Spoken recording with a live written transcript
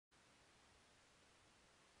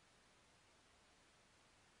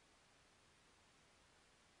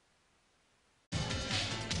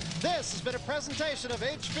This has been a presentation of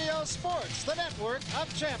HBO Sports, the network of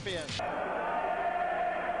champions.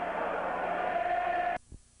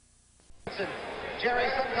 Jerry,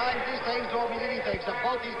 sometimes these things don't mean anything, so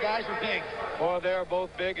both these guys are big. Well, they're both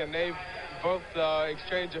big, and they both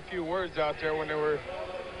exchanged a few words out there when they were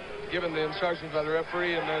given the instructions by the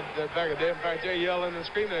referee and the back of the day. In fact, they're yelling and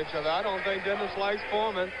screaming at each other. I don't think Dennis likes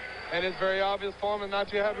Foreman, and it's very obvious Foreman not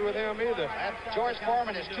too happy with him either. George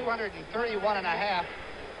Foreman is 231.5.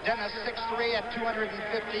 Dennis 6'3" at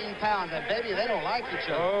 215 pounds. And, baby, they don't like each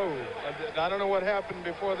other. Oh, I don't know what happened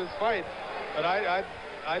before this fight, but I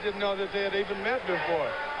didn't know that they had even met before.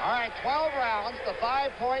 All right, 12 rounds, the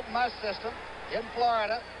 5-point must system in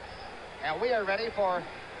Florida. And we are ready for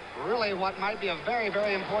really what might be a very,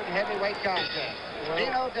 very important heavyweight contest. Well,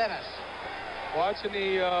 Dino Denis. Watching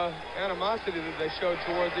the animosity that they showed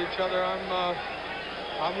towards each other,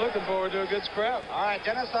 I'm looking forward to a good scrap. All right,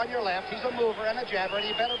 Dennis on your left. He's a mover and a jabber, and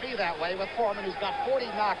he better be that way with Foreman, who's got 40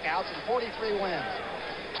 knockouts and 43 wins.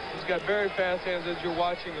 He's got very fast hands, as you're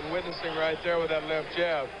watching and witnessing right there with that left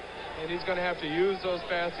jab. And he's going to have to use those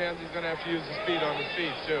fast hands. He's going to have to use the speed on his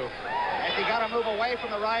feet, too. Has he got to move away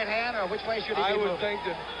from the right hand, or which way should he be moving? I would think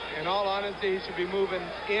that, in all honesty, he should be moving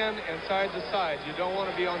in and side to side. You don't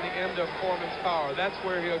want to be on the end of Foreman's power. That's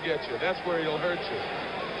where he'll get you. That's where he'll hurt you.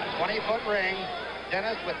 A 20-foot ring.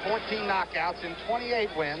 Dennis with 14 knockouts and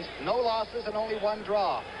 28 wins. No losses and only 1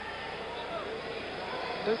 draw.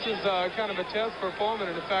 This is kind of a test for Foreman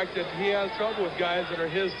in the fact that he has trouble with guys that are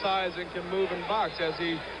his size and can move and box, as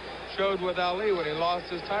he showed with Ali when he lost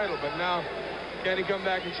his title. But now, can he come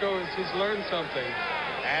back and show us he's learned something?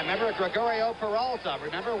 And remember Gregorio Peralta,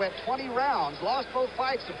 went 20 rounds, lost both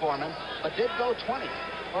fights to Foreman, but did go 20.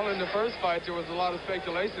 Well, in the first fight, there was a lot of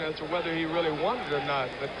speculation as to whether he really won it or not.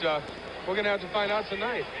 But we're going to have to find out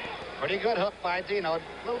tonight. Pretty good hook by Dino. A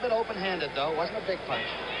little bit open-handed, though. Wasn't a big punch.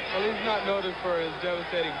 Well, he's not noted for his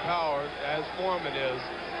devastating power, as Foreman is.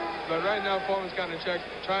 But right now, Foreman's kind of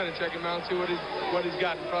trying to check him out and see what he's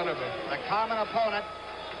got in front of him. The common opponent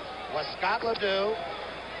was Scott LeDoux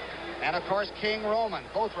and, of course, King Roman.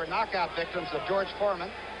 Both were knockout victims of George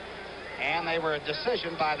Foreman. And they were a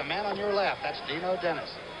decision by the man on your left. That's Dino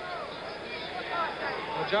Denis.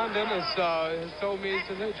 Well, John Dennis has told me, he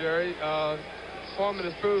says, hey, Jerry, Foreman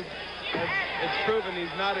has it's proven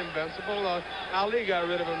he's not invincible. Ali got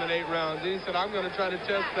rid of him in 8 rounds. He said, I'm going to try to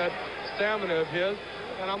test that stamina of his,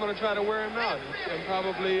 and I'm going to try to wear him out and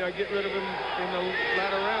probably get rid of him in the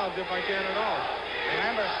latter rounds if I can at all.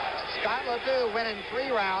 Remember, Scott LeDoux went in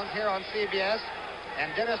 3 rounds here on CBS,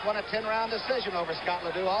 and Dennis won a 10-round decision over Scott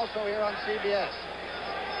LeDoux, also here on CBS.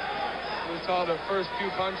 We saw the first few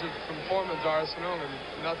punches from Foreman's arsenal, and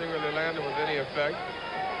nothing really landed with any effect.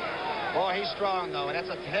 Boy, he's strong, though, and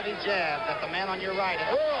that's a heavy jab that the man on your right.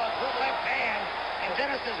 Oh, a good left hand, and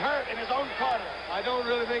Dennis is hurt in his own corner. I don't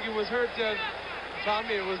really think he was hurt,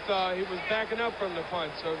 Tommy. It was he was backing up from the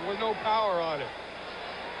punch, so there was no power on it.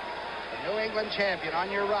 The New England champion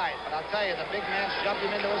on your right, but I'll tell you, the big man shoved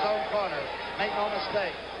him into his own corner. Make no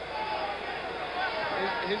mistake.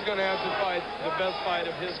 He's going to have to fight the best fight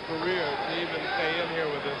of his career to even stay in here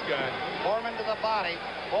with this guy. Foreman to the body.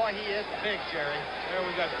 Boy, he is big, Jerry. There we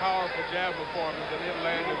got powerful jab of Foreman, and it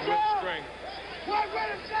landed with strength.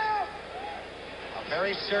 A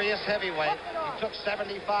very serious heavyweight. He took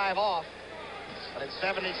 75 off, but at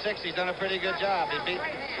 76, he's done a pretty good job. He beat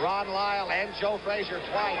Ron Lyle and Joe Frazier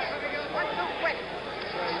twice.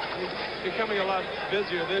 He's becoming a lot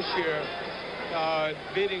busier this year.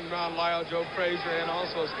 Beating Ron Lyle, Joe Frazier, and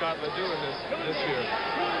also Scott LeDoux in this year.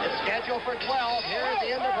 It's scheduled for 12. Here's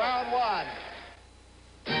the end of round 1.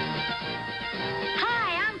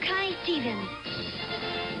 Hi, I'm Connie Stevens.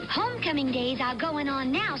 Homecoming days are going on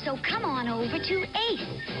now, so come on over to Ace.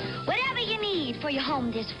 Whatever you need for your home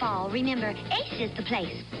this fall, remember, Ace is the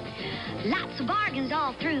place. Lots of bargains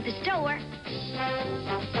all through the store.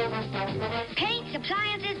 Paints,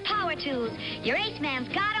 appliances, power tools. Your Ace man's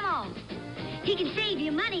got them all. He can save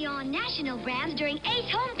you money on national brands during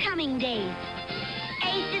Ace Homecoming Days.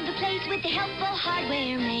 Ace is the place with the helpful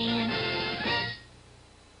hardware man.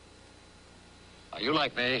 Are you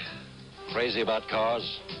like me? Crazy about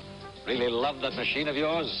cars? Really love that machine of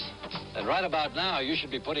yours? Then right about now, you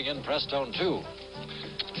should be putting in Prestone, too.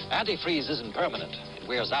 Antifreeze isn't permanent. It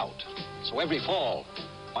wears out. So every fall,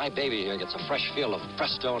 my baby here gets a fresh fill of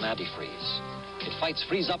Prestone Antifreeze. It fights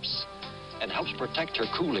freeze-ups and helps protect her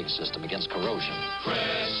cooling system against corrosion.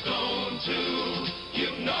 Prestone 2,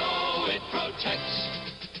 you know it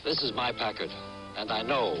protects. This is my Packard, and I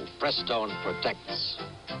know Prestone protects.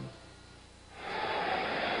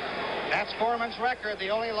 That's Foreman's record. The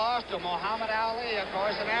only loss to Muhammad Ali, of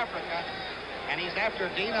course, in Africa. And he's after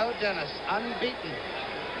Dino Denis, unbeaten.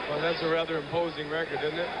 Well, that's a rather imposing record,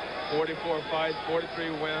 isn't it? 44 fights, 43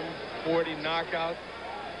 wins, 40 knockouts.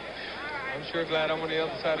 I'm sure glad I'm on the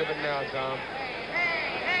other side of it now, Tom.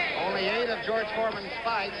 Only 8 of George Foreman's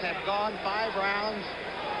fights have gone 5 rounds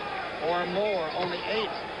or more. Only 8.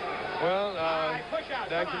 Well,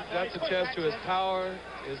 that's a test to his power,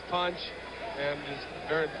 his punch, and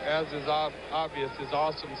as is obvious, his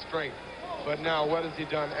awesome strength. But now, what has he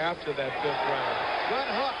done after that 5th round? Good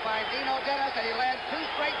hook by Dino Denis, and he lands 2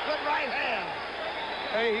 straight good right hands.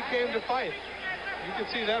 Hey, he came to fight. You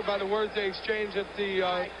can see that by the words they exchanged at the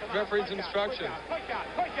referee's instructions.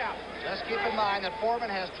 Just keep in mind that Foreman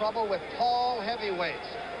has trouble with tall heavyweights,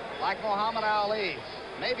 like Muhammad Ali,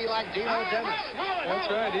 maybe like Dino Denis.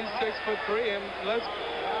 That's right. He's 6'3", and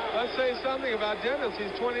let's say something about Denis.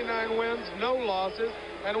 He's 29 wins, no losses,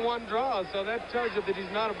 and 1 draw. So that tells you that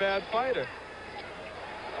he's not a bad fighter.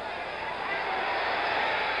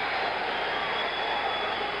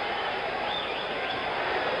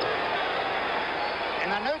 In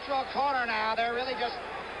the neutral corner now, they're really just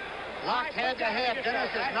locked head to head. Denis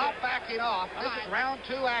is not backing off. This is round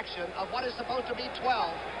 2 action of what is supposed to be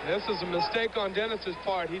 12. This is a mistake on Denis's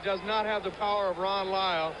part. He does not have the power of Ron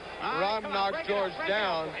Lyle. Ron knocked George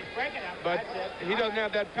down, but he doesn't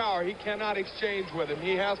have that power. He cannot exchange with him.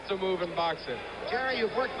 He has to move and box him. Jerry,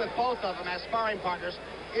 you've worked with both of them as sparring partners.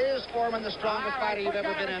 Is Foreman the strongest fighter you've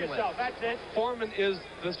ever been in with? Foreman is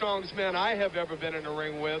the strongest man I have ever been in a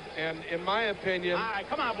ring with, and in my opinion,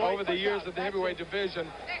 over the years of the heavyweight division,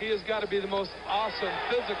 he has got to be the most awesome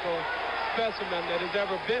physical specimen that has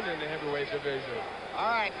ever been in the heavyweight division.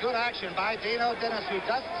 All right, good action by Dino Denis, who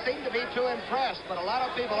doesn't seem to be too impressed, but a lot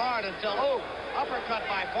of people aren't until, uppercut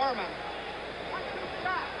by Foreman.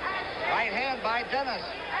 Right hand by Denis.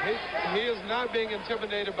 He is not being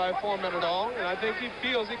intimidated by Foreman at all, and I think he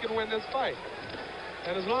feels he can win this fight.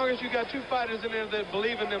 And as long as you got 2 fighters in there that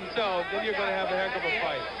believe in themselves, then you're going to have a heck of a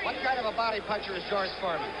fight. What kind of a body puncher is George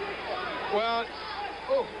Foreman? Well,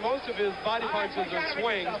 most of his body punches are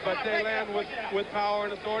swings, but they land with power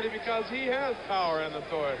and authority because he has power and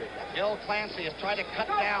authority. Bill Clancy has tried to cut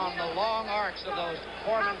down the long arcs of those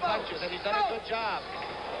Foreman punches, and he's done a good job.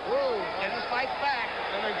 Ooh, Denis fights back.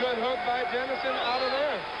 And a good hook by Dennison out of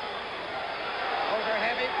there. Those are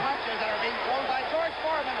heavy punches that are being thrown by George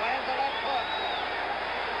Foreman. Lands a left hook.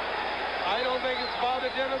 I don't think it's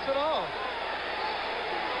bothered Denis at all.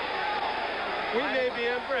 We may be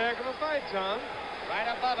in for a heck of a fight, Tom. Right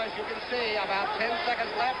above us, you can see about 10 seconds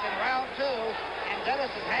left in round 2, and Denis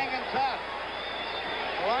is hanging tough.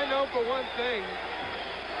 Well, I know for one thing.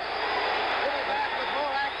 We'll be back with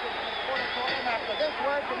more action from the Sportatorium after this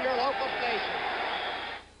word from your local station.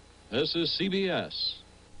 This is CBS.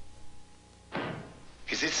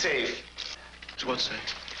 Is it safe? Is what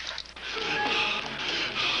safe?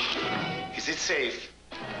 Is it safe?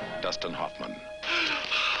 Dustin Hoffman.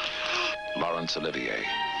 Laurence Olivier.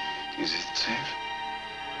 Is it safe?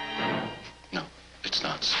 No, it's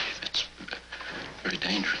not safe. It's very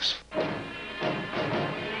dangerous.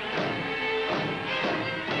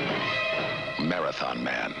 Marathon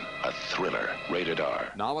Man, a thriller, rated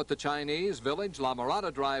R. Now at the Chinese Village La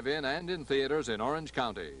Mirada Drive-In and in theaters in Orange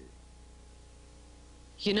County.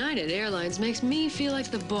 United Airlines makes me feel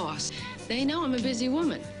like the boss. They know I'm a busy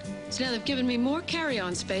woman. So now they've given me more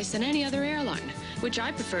carry-on space than any other airline, which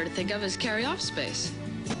I prefer to think of as carry-off space.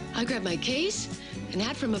 I grab my case, an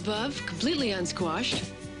hat from above, completely unsquashed.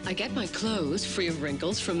 I get my clothes, free of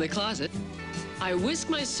wrinkles, from the closet. I whisk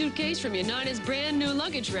my suitcase from United's brand new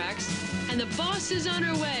luggage racks, and the boss is on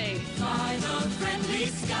her way. Fly the friendly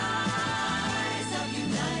skies of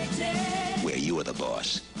United. Where you are the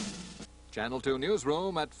boss. Channel 2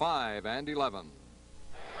 Newsroom at 5 and 11.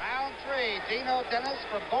 Round 3, Dino Denis,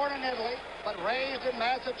 born in Italy, but raised in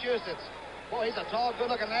Massachusetts. Boy, he's a tall,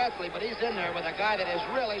 good-looking athlete, but he's in there with a guy that is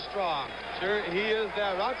really strong. Sure, he is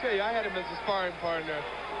that. I'll tell you, I had him as a sparring partner,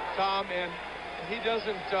 Tom, and he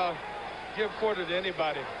doesn't give quarter to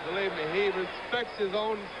anybody. Believe me, he respects his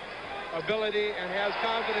own ability and has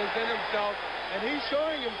confidence in himself, and he's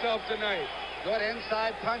showing himself tonight. Good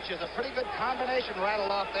inside punches. A pretty good combination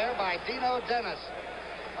rattled off there by Dino Denis.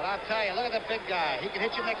 But I'll tell you, look at the big guy. He can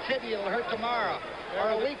hit you in the kidney. It'll hurt tomorrow or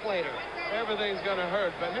a week later. Everything's going to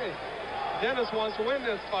hurt. But, hey, Denis wants to win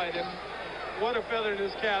this fight. And what a feather in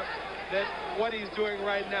his cap that what he's doing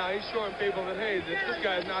right now. He's showing people that, hey, that this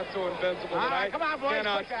guy's not so invincible that I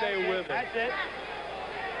cannot stay with him. That's it.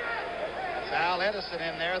 Al Edison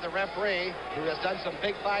in there, the referee, who has done some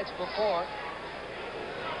big fights before.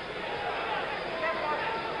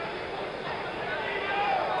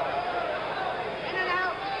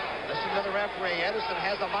 Listen to the referee. Edison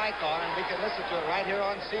has a mic on, and we can listen to it right here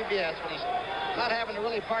on CBS when he's not having to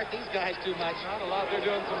really part these guys too much. Not a lot. They're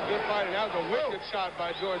doing some good fighting. That was a wicked shot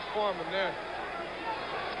by George Foreman there.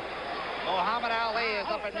 Muhammad Ali is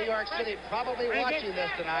up in New York City, probably watching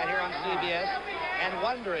this tonight here on CBS, and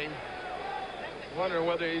wondering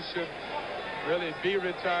whether he should really be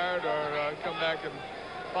retired or come back and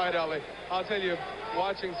fight Ali. I'll tell you,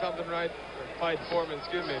 watching something fight Foreman,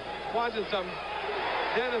 excuse me. Watching some,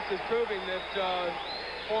 Dennis is proving that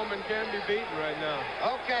Foreman can be beaten right now.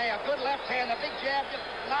 Okay, a good left hand, a big jab, just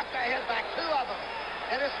knocked their head back, two of them.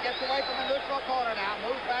 Dennis gets away from the neutral corner now,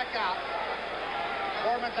 moves back out.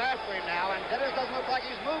 Foreman's after him now, and Dennis doesn't look like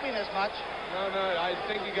he's moving as much. No, I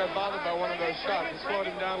think he got bothered by one of those shots. It slowed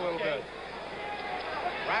him down a little bit.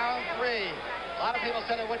 Round 3. A lot of people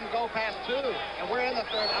said it wouldn't go past 2, and we're in the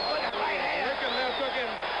third. A good right hand. Wicked left hook,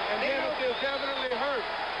 and Dennis is definitely hurt.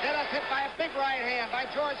 Dennis hit by a big right hand by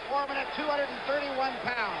George Foreman at 231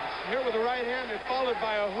 pounds. Here with the right hand, it's followed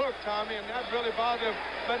by a hook, Tommy, and that really bothered him.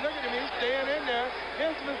 But look at him, he's staying in there.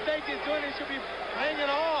 His mistake he's doing, he should be hanging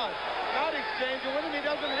on, not exchanging with him. He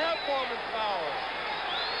doesn't have Foreman's power.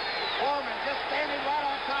 Foreman just standing right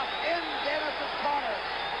on top in Dennis's corner.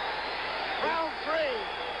 Round 3.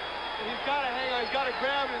 He's got to hang on. He's got to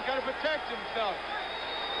grab him. He's got to protect himself.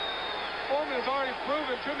 Foreman has already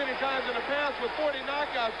proven too many times in the past with 40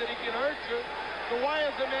 knockouts that he can hurt you. So why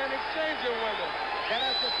is the man exchanging with him?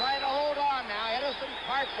 Dennis is trying to hold on now. Edison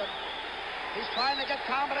parts him. He's trying to get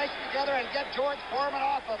combinations together and get George Foreman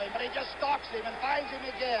off of him, but he just stalks him and finds him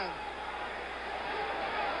again.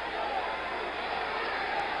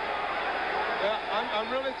 Yeah, I'm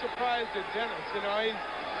really surprised at Dennis. You know,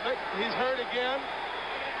 he's hurt again.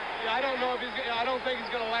 I don't know if I don't think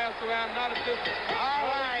he's going to last around. Not at this. All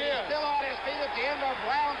right, he's still on his feet at the end of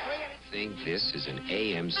round 3. I think this is an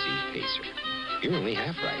AMC pacer. You're only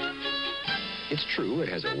half right. It's true, it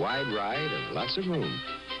has a wide ride and lots of room.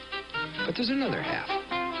 But there's another half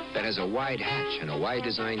that has a wide hatch and a wide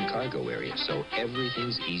design cargo area, so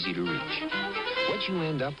everything's easy to reach. What you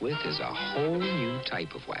end up with is a whole new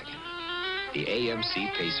type of wagon. The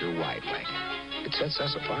AMC Pacer Wide Wagon. It sets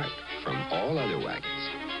us apart from all other wagons.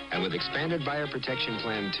 And with expanded buyer protection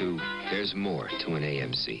plan 2, there's more to an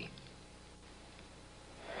AMC.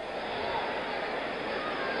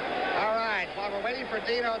 All right, while we're waiting for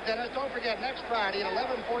Dino Denis, don't forget next Friday at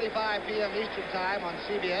 11:45 p.m. Eastern Time on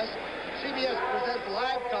CBS. CBS presents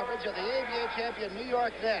live coverage of the ABA champion New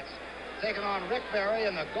York Nets, taking on Rick Barry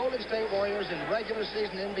and the Golden State Warriors in regular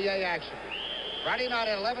season NBA action. Friday night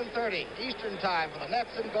at 11:30 Eastern Time for the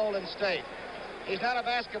Nets and Golden State. He's not a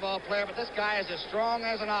basketball player, but this guy is as strong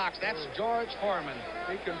as an ox. That's George Foreman.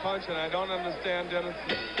 He can punch, and I don't understand Dennis'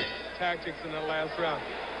 tactics in the last round.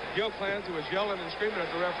 Gil Clancy was yelling and screaming at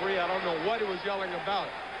the referee. I don't know what he was yelling about.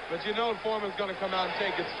 But you know Foreman's going to come out and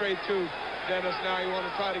take it straight to Dennis now. He's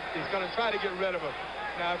going to try to get rid of him.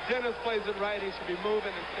 Now, if Dennis plays it right, he should be moving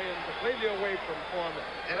and staying completely away from Foreman.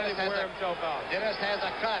 Dennis Let him wear himself out. Dennis has a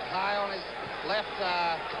cut high on his left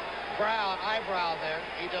eyebrow there.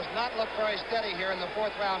 He does not look very steady here in the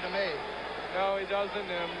fourth round to me. No, he doesn't,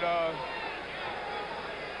 and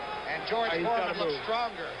George Foreman looks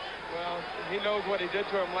stronger. Well, he knows what he did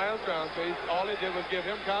to him last round, so all he did was give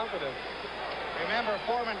him confidence. Remember,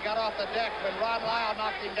 Foreman got off the deck when Ron Lyle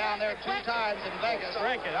knocked him down there 2 times in Vegas.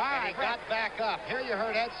 Break it. All right, and he got back up. Here you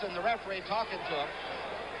heard Edson, the referee, talking to him.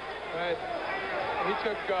 Right.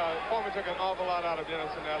 Foreman took an awful lot out of Dennis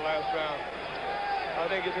in that last round. I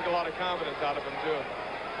think he took a lot of confidence out of him, too.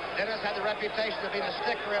 Dennis had the reputation of being a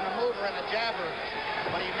sticker and a mover and a jabber.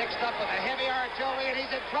 But he mixed up with a heavy artillery, and he's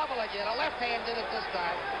in trouble again. A left hand did it this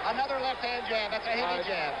time. Another left-hand jab. That's a heavy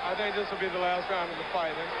jab. I think this will be the last round of the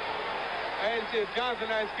fight. John's a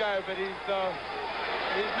nice guy, but he's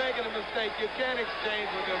making a mistake. You can't exchange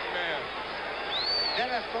with this man.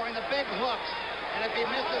 Dennis throwing the big hooks. And if he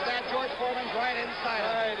misses that, George Foreman's right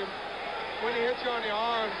inside him. Right. When he hits you on the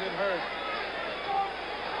arms, it hurts.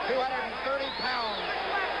 230 pounds.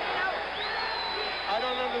 I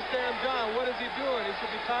don't understand John. What is he doing? He should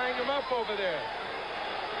be tying him up over there.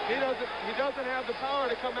 He doesn't have the power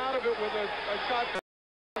to come out of it with a shot to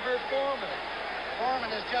hurt Foreman.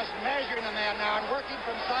 Foreman is just measuring the man now and working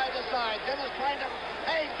from side to side. Dennis trying to,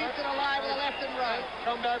 keeps it alive with a left and right.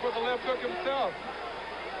 Come back with a left hook himself.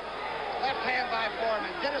 Left hand by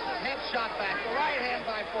Foreman. Dennis's head shot back. The right hand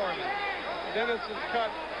by Foreman. Dennis is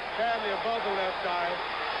cut badly above the left eye.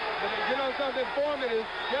 But you know something? Foreman is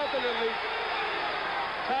definitely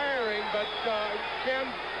tiring, but can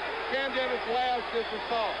Dennis last this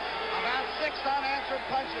assault? About 6 unanswered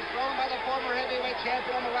punches thrown by the former heavyweight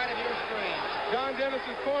champion on the right of your screen. John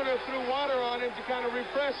Dennis's corner threw water on him to kind of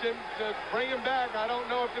refresh him, to bring him back. I don't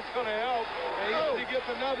know if it's going to help. And he gets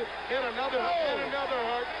another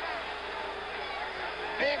hook.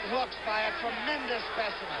 Big hooks by a tremendous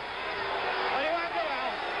specimen. What do you want to do, Al?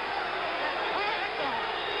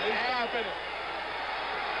 He's stopping it.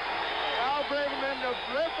 Al Braverman, the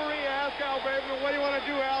referee asked Al Braverman, what do you want to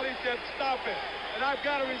do, Al? He said, stop it. And I've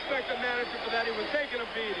got to respect the manager for that. He was taking a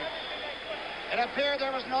beating. It appeared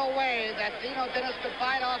there was no way that Dino Denis could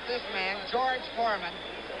fight off this man, George Foreman.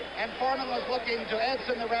 And Foreman was looking to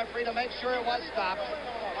Edson, the referee, to make sure it was stopped.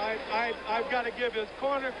 I've got to give his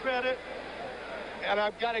corner credit, and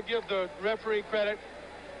I've got to give the referee credit.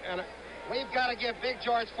 And we've got to give Big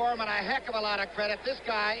George Foreman a heck of a lot of credit. This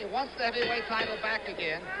guy wants the heavyweight title back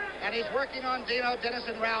again, and he's working on Dino Denis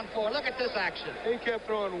in round 4. Look at this action. He kept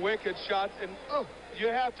throwing wicked shots, and you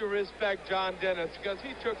have to respect John Dennis because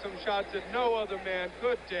he took some shots that no other man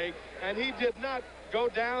could take, and he did not go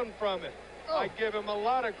down from it. I give him a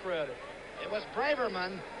lot of credit. It was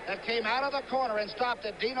Braverman that came out of the corner and stopped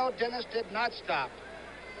it. Dino Denis did not stop.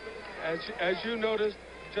 As you noticed,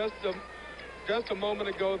 just a moment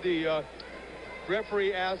ago, the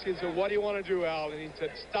referee asked, he said, what do you want to do, Al? And he said,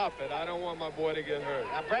 stop it. I don't want my boy to get hurt.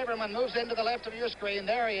 Now, Braverman moves into the left of your screen.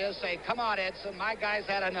 There he is, saying, come on, Edson, my guy's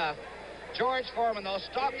had enough. George Foreman, though,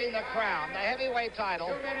 stalking the crown, the heavyweight title.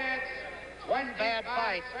 2 minutes. One bad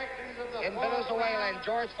fight in Venezuela, and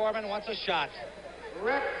George Foreman wants a shot.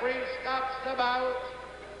 Referee stops the bout.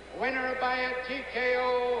 Winner by a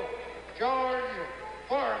TKO, George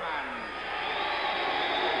Foreman.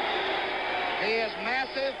 He is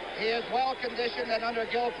massive. He is well-conditioned, and under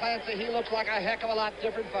Gil Clancy, he looks like a heck of a lot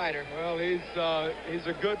different fighter. Well, he's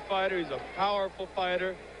a good fighter. He's a powerful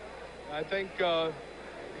fighter. I think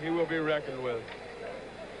he will be reckoned with.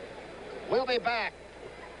 We'll be back.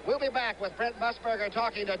 We'll be back with Brent Musburger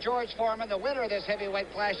talking to George Foreman, the winner of this heavyweight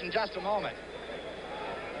clash, in just a moment.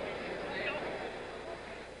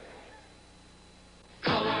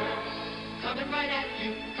 Color, coming right at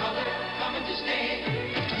you. Color, coming to stay.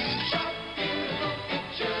 Sharp, beautiful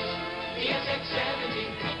pictures. The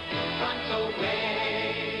SX70 Pronto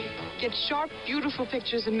way. Get sharp, beautiful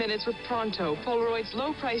pictures in minutes with Pronto, Polaroid's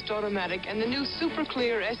low-priced automatic, and the new super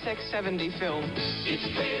clear SX70 film. It's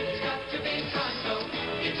clear, it's got to be Pronto.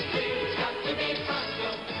 It's clear, it's got to be Pronto.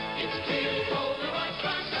 It's clear, Polaroid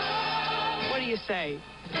Pronto. What do you say?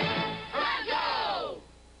 Pronto!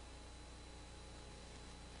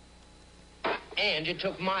 And it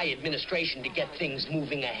took my administration to get things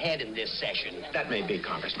moving ahead in this session. That may be,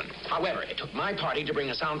 Congressman. However, it took my party to bring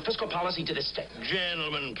a sound fiscal policy to this state.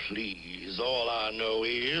 Gentlemen, please. All I know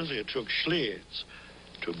is it took Schlitz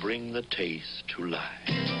to bring the taste to life.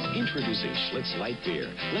 Introducing Schlitz Light Beer.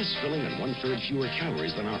 Less filling and 1/3 fewer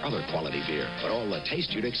calories than our other quality beer, but all the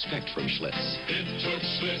taste you'd expect from Schlitz. It took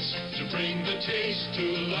Schlitz to bring the taste to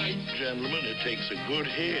life. Gentlemen, it takes a good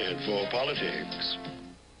head for politics.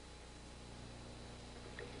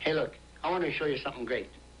 Hey, look, I want to show you something great.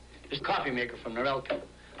 This coffee maker from Norelco,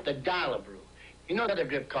 the Dial Brew. You know, other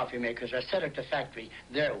drip coffee makers are set at the factory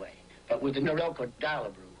their way. But with the Norelco Dial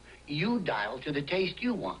Brew, you dial to the taste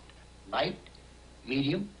you want. Light,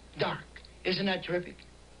 medium, dark. Isn't that terrific?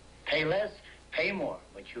 Pay less, pay more,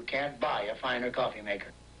 but you can't buy a finer coffee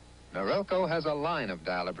maker. Norelco has a line of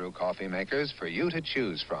Dial Brew coffee makers for you to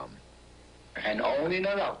choose from. And only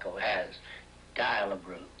Norelco has Dial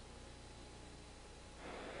Brew.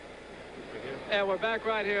 And we're back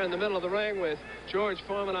right here in the middle of the ring with George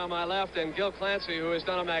Foreman on my left and Gil Clancy, who has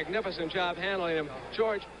done a magnificent job handling him.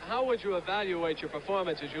 George, how would you evaluate your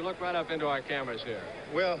performance as you look right up into our cameras here?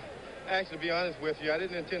 Well, actually, to be honest with you, I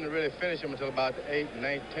didn't intend to really finish him until about the 8th,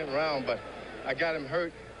 9th, 10th round, but I got him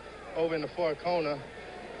hurt over in the far corner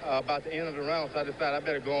about the end of the round, so I decided I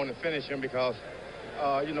better go on and finish him because,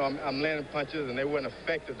 you know, I'm landing punches and they weren't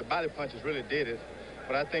effective. The body punches really did it,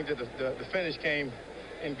 but I think that the finish came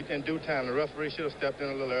in due time. The referee should have stepped in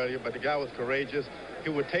a little earlier, but the guy was courageous.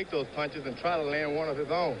 He would take those punches and try to land one of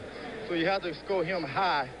his own. So you have to score him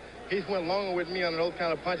high. He's went longer with me on those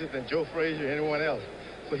kind of punches than Joe Frazier or anyone else.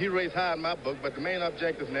 So he raised high in my book, but the main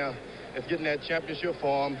objective now is getting that championship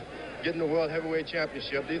form, getting the World Heavyweight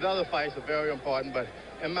Championship. These other fights are very important, but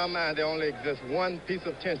in my mind, there only exists one piece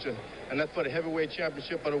of tension, and that's for the Heavyweight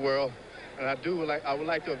Championship of the world. And I would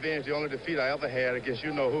like to avenge the only defeat I ever had against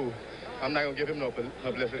you-know-who. I'm not going to give him no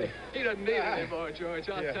publicity. He doesn't need it anymore, George,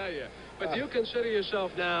 I'll tell you. But do you consider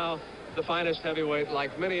yourself now the finest heavyweight,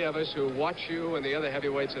 like many of us who watch you and the other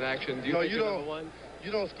heavyweights in action? Do you think you're number one?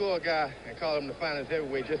 You don't score a guy and call him the finest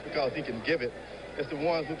heavyweight just because he can give it. it's the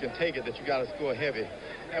ones who can take it that you got to score heavy.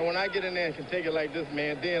 And when I get in there and can take it like this,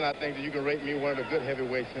 man, then I think that you can rate me one of the good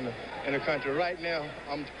heavyweights in the country. Right now,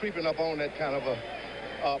 I'm creeping up on that kind of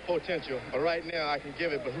a potential. But right now, I can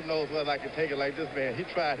give it, but who knows whether I can take it like this, man. He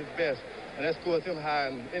tried his best, and that scores him high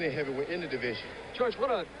in any heavyweight, in the division. George,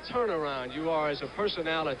 what a turnaround you are as a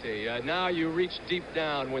personality. Now you reach deep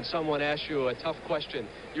down when someone asks you a tough question.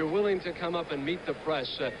 You're willing to come up and meet the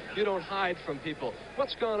press. You don't hide from people.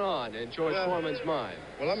 What's gone on in George Foreman's mind?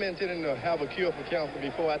 Well, I'm intending to have a cure for cancer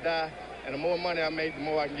before I die, and the more money I make, the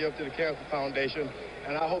more I can give to the Cancer Foundation,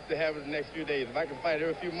 and I hope to have it in the next few days. If I can fight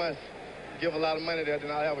every few months, give a lot of money there,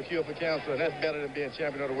 then I'll have a cure for cancer, and that's better than being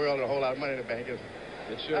champion of the world and a whole lot of money in the bank, isn't it?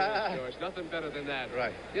 It sure is, George. Nothing better than that.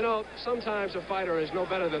 Right. You know, sometimes a fighter is no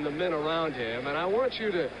better than the men around him, and I want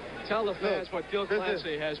you to tell the fans what Gil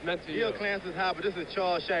Clancy has meant to you. Gil Clancy's high, but this is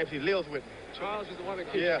Charles Shipes. He lives with me. Charles is the one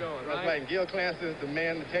that keeps you going, right? That's right. And Gil Clancy is the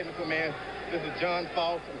man, the technical man. This is John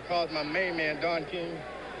Falk, and of course, my main man, Don King,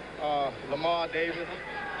 Lamar Davis.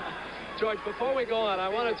 George, before we go on, I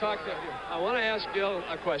want to ask Gil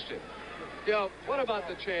a question. Gil, what about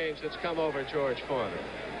the change that's come over George Foreman?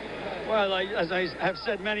 Well, as I have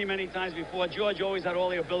said many, many times before, George always had all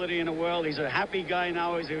the ability in the world. He's a happy guy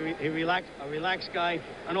now. He's a relaxed guy,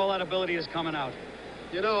 and all that ability is coming out.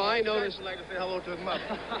 You know, I noticed... I'd like to say hello to his mother.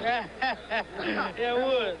 Yeah,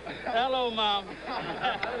 would. Hello, Mom.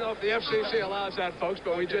 I don't know if the FCC allows that, folks,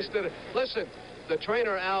 but we just did it. Listen, the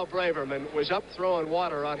trainer, Al Braverman, was up throwing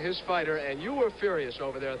water on his fighter, and you were furious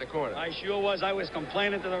over there at the corner. I sure was. I was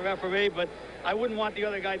complaining to the referee, but I wouldn't want the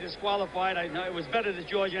other guy disqualified. I know it was better that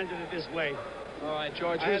George ended it this way. All right,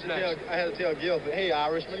 George, who's next? I had to tell Gil, hey,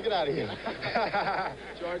 Irishman, get out of here.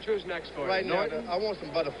 George, who's next for you? Right now, I want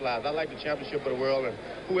some butterflies. I like the championship of the world, and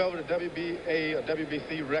whoever the WBA or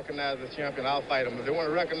WBC recognizes as champion, I'll fight them. If they want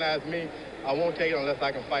to recognize me, I won't take it unless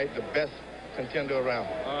I can fight the best contender around.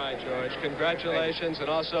 All right, George. Congratulations, and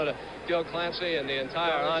also to Gil Clancy and the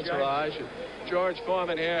entire entourage. George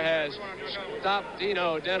Foreman here has stopped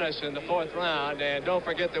Dino Denis in the 4th round, and don't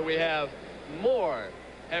forget that we have more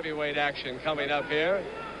heavyweight action coming up here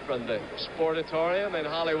from the Sportatorium in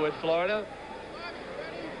Hollywood, Florida.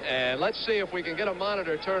 And let's see if we can get a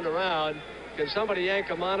monitor turned around. Can somebody yank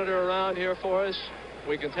a monitor around here for us?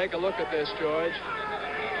 We can take a look at this, George.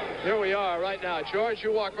 Here we are right now. George,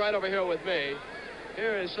 you walk right over here with me.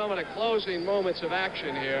 Here is some of the closing moments of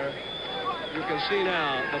action here. You can see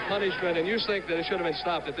now the punishment, and you think that it should have been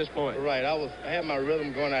stopped at this point. Right. I had my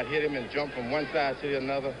rhythm going. I'd hit him and jump from one side to the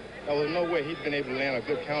another. There was no way he'd been able to land a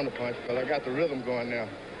good counterpunch, because I got the rhythm going now.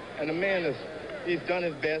 And the man he's done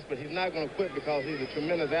his best, but he's not going to quit because he's a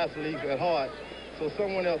tremendous athlete at heart. So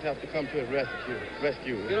someone else has to come to his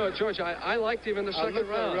rescue. You know, George, I liked him in the second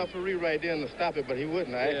round. I looked at the referee right there to stop it, but he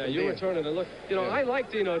wouldn't. Yeah, you were turning to look. You know, I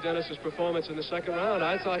liked Dino Denis' performance in the second round.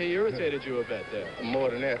 I thought he irritated you a bit there.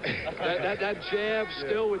 More than that. that jab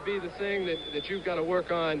still would be the thing that you've got to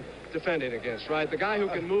work on defending against, right? The guy who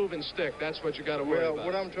can move and stick, that's what you got to worry about. Well,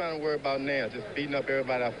 what I'm trying to worry about now is just beating up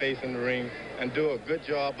everybody I face in the ring and do a good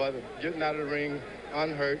job of getting out of the ring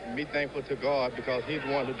unhurt and be thankful to God, because he's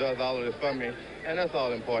the one who does all of this for me. And that's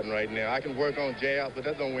all important right now. I can work on jabs, but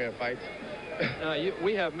that don't win fights.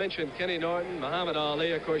 We have mentioned Kenny Norton, Muhammad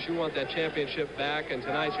Ali. Of course, you want that championship back, and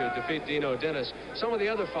tonight you defeat Dino Denis. Some of the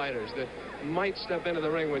other fighters that might step into the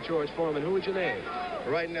ring with George Foreman, who would you name?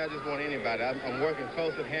 Right now, I just want anybody. I'm working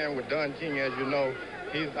close at hand with Don King, as you know.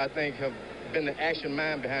 He's, I think, have been the action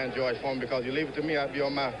mind behind George Foreman, because you leave it to me, I'd be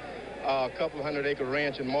on my couple 100-acre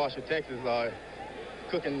ranch in Marshall, Texas,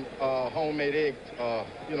 cooking homemade eggs,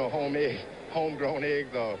 homegrown eggs,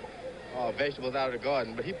 vegetables out of the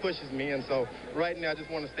garden. But he pushes me, and so right now I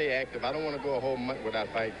just want to stay active. I don't want to go a whole month without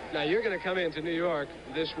fighting. Now, you're going to come into New York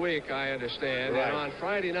this week, I understand. Right. And on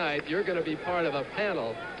Friday night, you're going to be part of a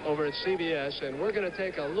panel over at CBS, and we're going to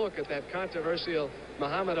take a look at that controversial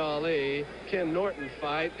Muhammad Ali, Ken Norton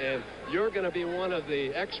fight, and you're going to be one of the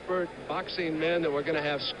expert boxing men that we're going to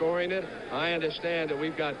have scoring it. I understand that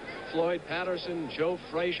we've got Floyd Patterson, Joe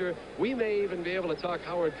Frazier. We may even be able to talk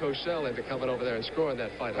Howard Cosell into coming over there and scoring that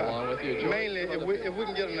fight along with you, George. Mainly, if we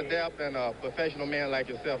can get an adept and a professional man like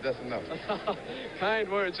yourself, that's enough. Kind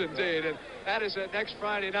words indeed. And that is it next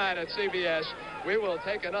Friday night at CBS. We will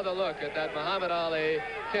take another look at that Muhammad Ali,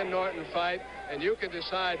 Ken Norton fight, and you can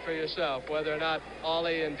decide for yourself whether or not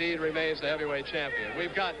Ali indeed remains the heavyweight champion.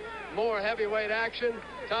 We've got more heavyweight action.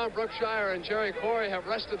 Tom Brookshire and Jerry Corey have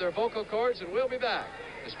rested their vocal cords, and we'll be back.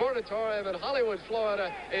 The Sportatorium in Hollywood, Florida,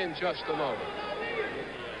 in just a moment.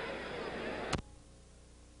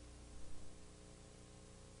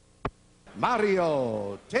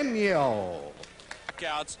 Mario Tenio.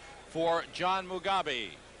 Counts for John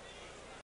Mugabe.